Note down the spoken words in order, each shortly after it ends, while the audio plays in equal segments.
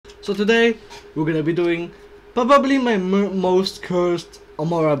So today we're gonna be doing probably my most cursed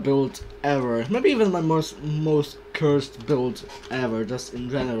Amara build ever. Maybe even my most cursed build ever, just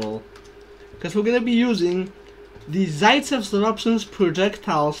in general. Because we're gonna be using the Zheitsev's eruptions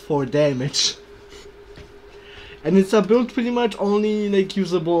projectiles for damage. And it's a build pretty much only like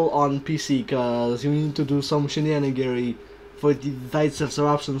usable on PC, cause you need to do some shenaniganery for the Zheitsev's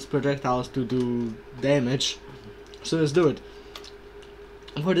eruptions projectiles to do damage. So let's do it.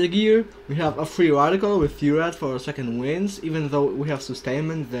 For the gear, we have a free radical with Urad for second wins. Even though we have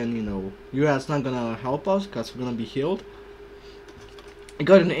sustainment, then you know Urad's not gonna help us because we're gonna be healed. I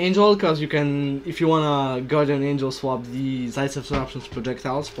got an angel because you can, if you wanna guardian angel, swap the Zheitsev's eruptions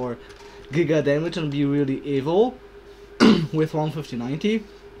projectiles for Giga damage and be really evil with 150-90.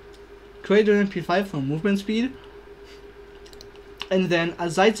 Create an MP5 for movement speed. And then a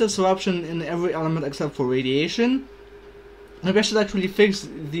Zheitsev's eruption in every element except for radiation. Maybe I should actually fix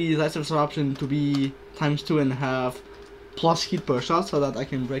the Zheitsev's eruption to be ×2.5 plus heat per shot so that I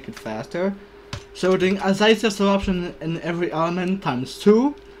can break it faster. So we're doing a Zheitsev's eruption in every element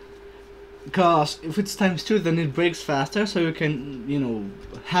 ×2. Because if it's ×2 then it breaks faster, so you can, you know,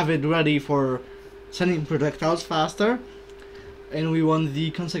 have it ready for sending projectiles faster. And we want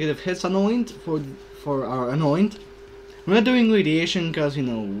the consecutive hits anoint for our anoint. We're not doing radiation because, you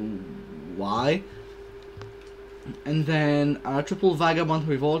know, why? And then a triple vagabond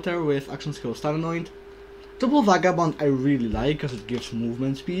revolter with action skill stun anoint. Triple vagabond I really like because it gives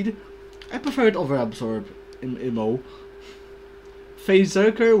movement speed. I prefer it over absorb in MO. Phase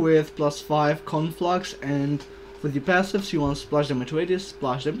Zerker with +5 conflux, and for the passives you want splash damage radius,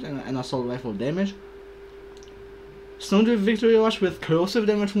 splash damage, and assault rifle damage. Snowdrift Victory Rush with corrosive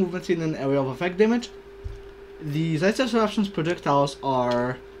damage, movement speed, and area of effect damage. The Zheitsev's eruptions projectiles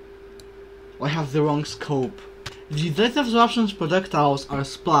are... I have the wrong scope. The Zheitsev's eruptions projectiles are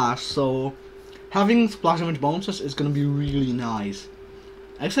splash, so having splash damage bonuses is gonna be really nice.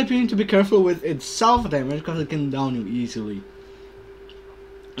 Except you need to be careful with its self damage because it can down you easily.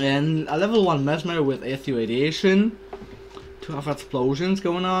 And a level 1 mesmer with AST radiation to have explosions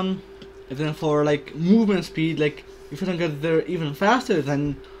going on. And then for like movement speed, like if you can get there even faster,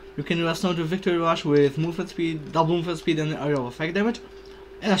 then you can do a Snowdrift Victory Rush with movement speed, double movement speed, and area of effect damage.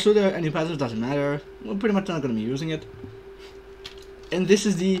 And actually there any passive doesn't matter. We're pretty much not gonna be using it. And this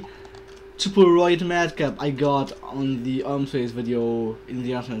is the triple roid madcap I got on the arms race video, in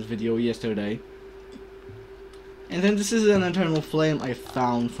the arms race video yesterday. And then this is an eternal flame I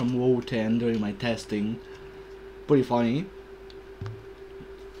found from Wotan during my testing. Pretty funny.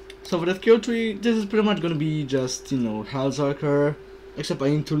 So for the skill tree, this is pretty much gonna be just, you know, Hellzarker. Except I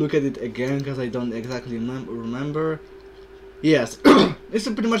need to look at it again because I don't exactly remember. Yes, it's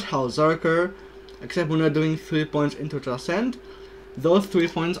pretty much Hellzarker. Except we're not doing 3 points into Transcend. Those 3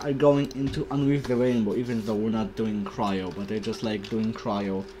 points are going into Unweave the Rainbow, even though we're not doing Cryo, but they're just like doing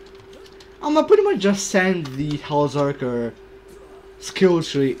Cryo. I'm gonna pretty much just send the Hellzarker skill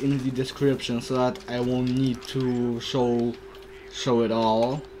tree in the description so that I won't need to show it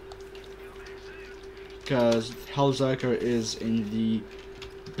all. Because Hellzarker is in the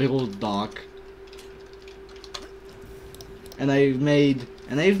build doc. And I've made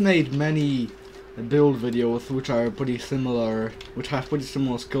many build videos which are pretty similar, which have pretty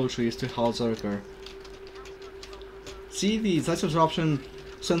similar skill trees to Hellzarker. See, the Zheitsev's option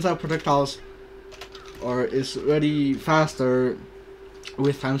sends out projectiles or is ready faster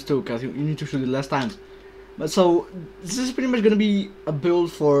with ×2 because you need to shoot it less times. But so this is pretty much gonna be a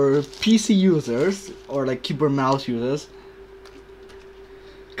build for PC users or like keyboard mouse users.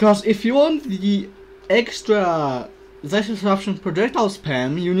 Because if you want the extra Zheitsev's option projectile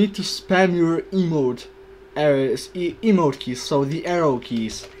spam, you need to spam your emote keys, so the arrow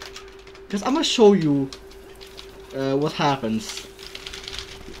keys. Because I'm gonna show you what happens.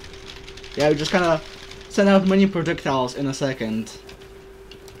 Yeah, we just kind of send out many projectiles in a second.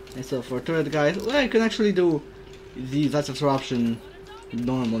 And so for turret guys, well, I can actually do the Zheitsev's eruption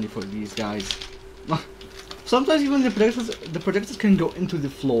normally for these guys. Sometimes even the projectiles can go into the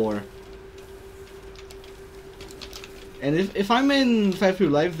floor. And if I'm in 5v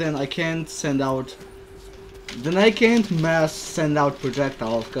live, then I can't send out. Then I can't mass send out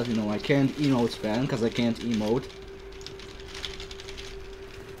projectiles because, you know, I can't emote spam because I can't emote.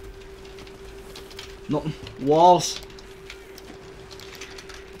 No walls.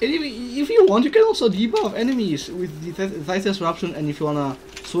 And if you want, you can also debuff enemies with the Zheitsev's eruption, and if you wanna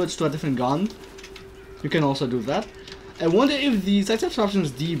switch to a different gun, you can also do that. I wonder if the Zheitsev's eruption's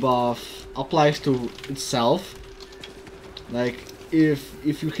debuff applies to itself. Like,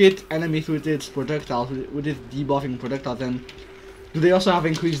 if you hit enemies with its projectiles, with its debuffing projectile, then Do they also have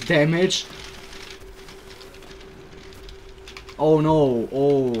increased damage? Oh no,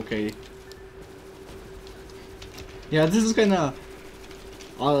 oh okay. Yeah, this is kinda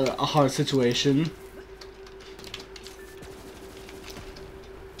a hard situation.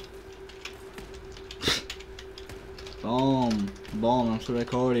 Boom, boom, I'm still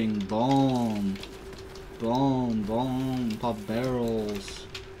recording, boom. Boom, boom, pop barrels.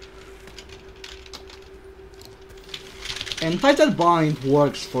 And Titan Bind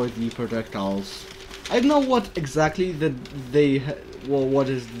works for the projectiles. I don't know what exactly what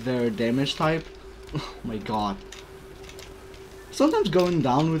is their damage type. Oh my god. Sometimes going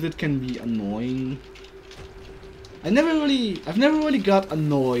down with it can be annoying. I've never really got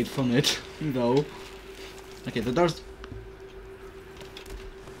annoyed from it, though. Okay, there's...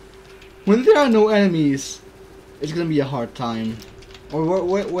 When there are no enemies, it's gonna be a hard time. Or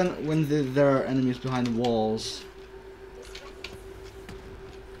when there are enemies behind walls.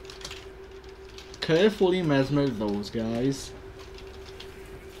 Carefully mesmer those guys.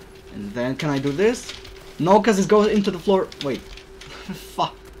 And then, can I do this? No, because it goes into the floor. Wait.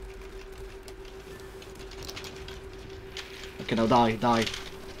 Fuck. Okay, now die.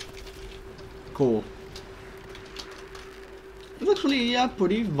 Cool. It's actually a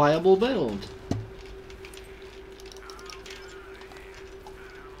pretty viable build.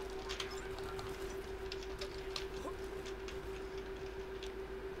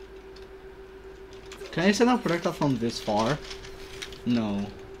 Can I send out projectile from this far? No.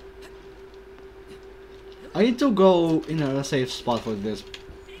 I need to go in a safe spot for this.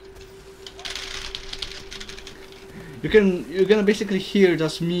 You're gonna basically hear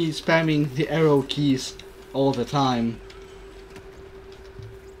just me spamming the arrow keys all the time.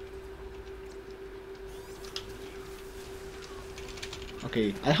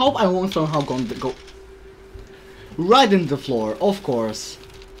 Okay, I hope I won't somehow go right into the floor, of course.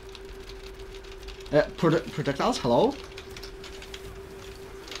 Projectiles, hello?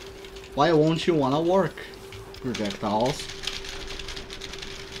 Why won't you wanna work, projectiles?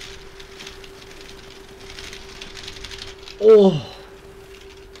 Oh!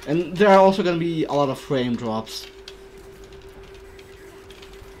 And there are also gonna be a lot of frame drops.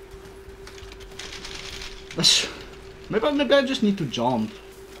 Maybe I just need to jump.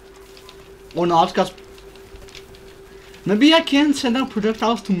 Or not, because... Maybe I can send out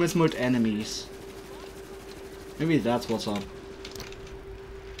projectiles to mesmered enemies. Maybe that's what's up.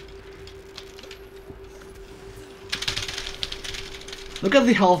 Look at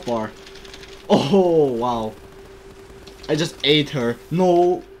the health bar. Oh, wow. I just ate her.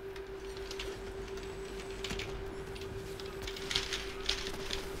 No.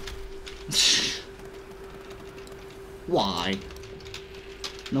 Why?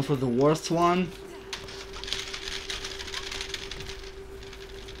 No, for the worst one.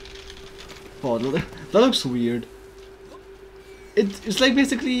 Oh, that looks weird. It's like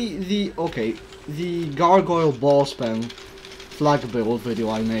basically the gargoyle ball spam flag build video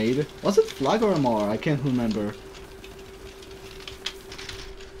I made. Was it flag or Amara? I can't remember.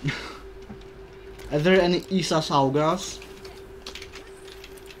 Are there any Isa Saugas?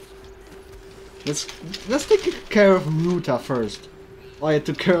 Let's take care of Ruta first. Oh, I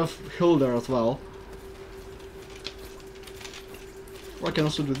took care of Hilda as well. Or I can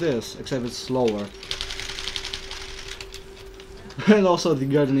also do this, except it's slower. And also the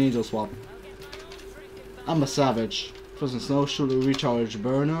Guardian Angel swap. I'm a savage. Frozen Snowshoe, recharge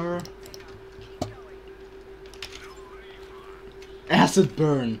burner. Acid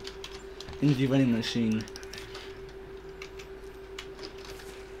burn in the vending machine.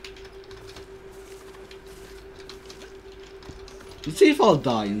 Let's see if I'll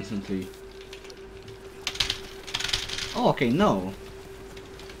die instantly. Oh, okay, no.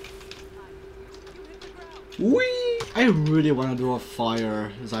 Whee! I really want to do a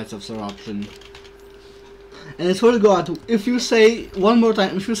fire Zheitsev eruption. And I swear to God, if you say one more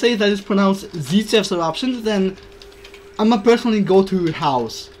time, if you say that it's pronounced Zheitsev eruption, then I'ma personally go to your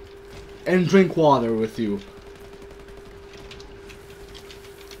house and drink water with you.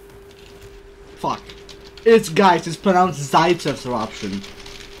 Fuck. Guys, it's pronounced Zheitsev's eruption.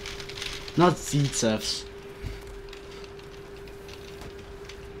 Not Zheitsev's.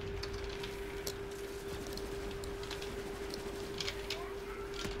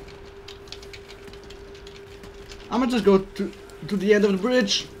 I'ma just go to the end of the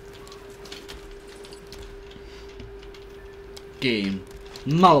bridge. Game.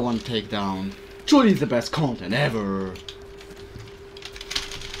 Another one takedown. Truly the best content ever.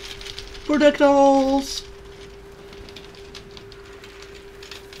 Projectiles.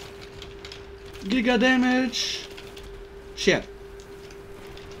 Giga damage. Shit.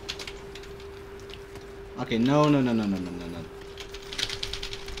 Okay, no.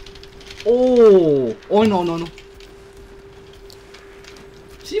 Oh, no.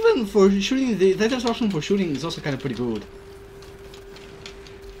 See, even for shooting, that instruction for shooting is also kind of pretty good.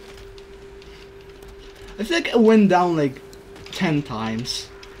 I feel like I went down like 10 times.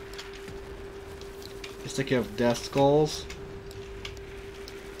 Let's take care of death skulls.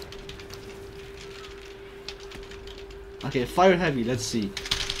 Okay, fire heavy, let's see.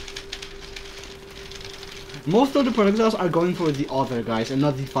 Most of the projectiles are going for the other guys and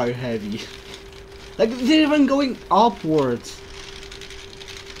not the fire heavy. Like, they're even going upwards.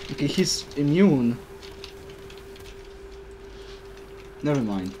 Okay, he's immune. Never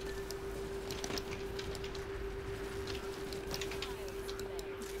mind.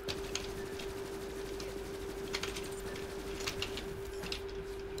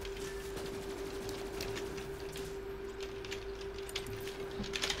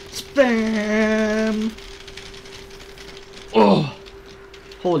 Spam! Oh!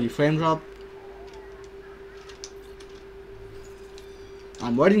 Holy frame drop.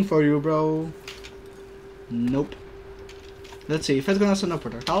 I'm waiting for you, bro. Nope. Let's see if it's gonna send up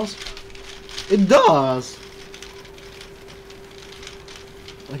projectiles. It does!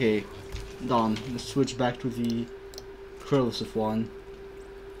 Okay, done. Let's switch back to the corrosive one.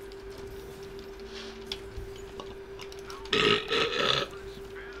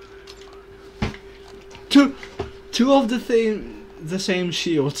 Two of the same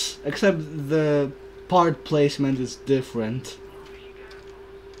shields, except the part placement is different.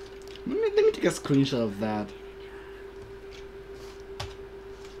 Let me take a screenshot of that.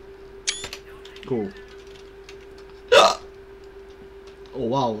 Cool. Oh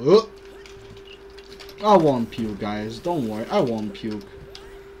wow. I won't puke, guys. Don't worry, I won't puke.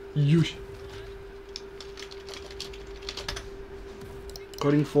 Yeesh.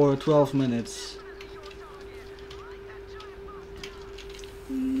 Recording for 12 minutes.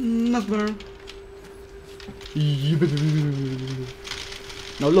 Never.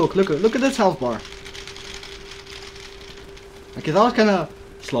 Now look at this health bar. Okay, that was kinda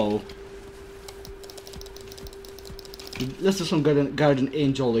slow. Let's do some guardian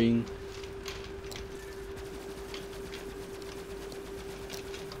angeling.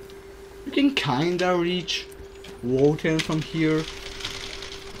 You can kinda reach Wotan from here.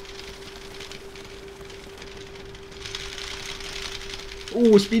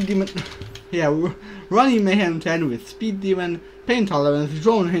 Oh, Speed Demon. Yeah, running Mayhem 10 with Speed Demon, Pain Tolerance,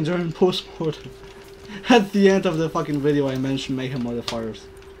 Drone Ranger, and Postmortem. At the end of the fucking video, I mentioned Mayhem modifiers.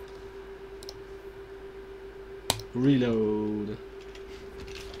 Reload.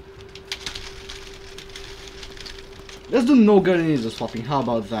 Let's do no grenades swapping, how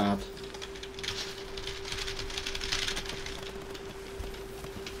about that?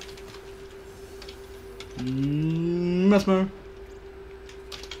 Mesmer.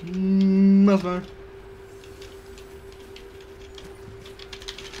 Mesmer.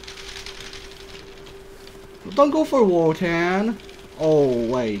 Don't go for Wotan. Oh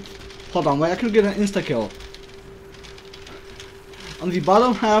wait. Hold on, wait, I could get an insta-kill. On the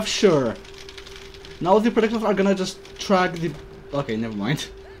bottom half, sure. Now the projectiles are gonna just track the... Okay, never mind.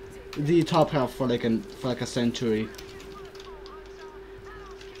 The top half for like a century.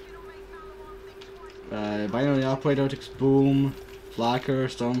 Binary operator takes boom, Flacker,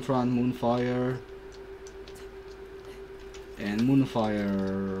 Stormfront, Moonfire, and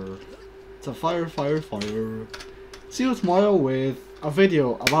Moonfire. It's a fire. See you tomorrow with a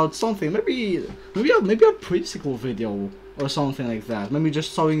video about something. Maybe a pre-sequel video or something like that. Maybe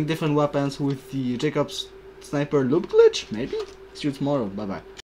just showing different weapons with the Jacob's sniper loop glitch. Maybe. See you tomorrow. Bye bye.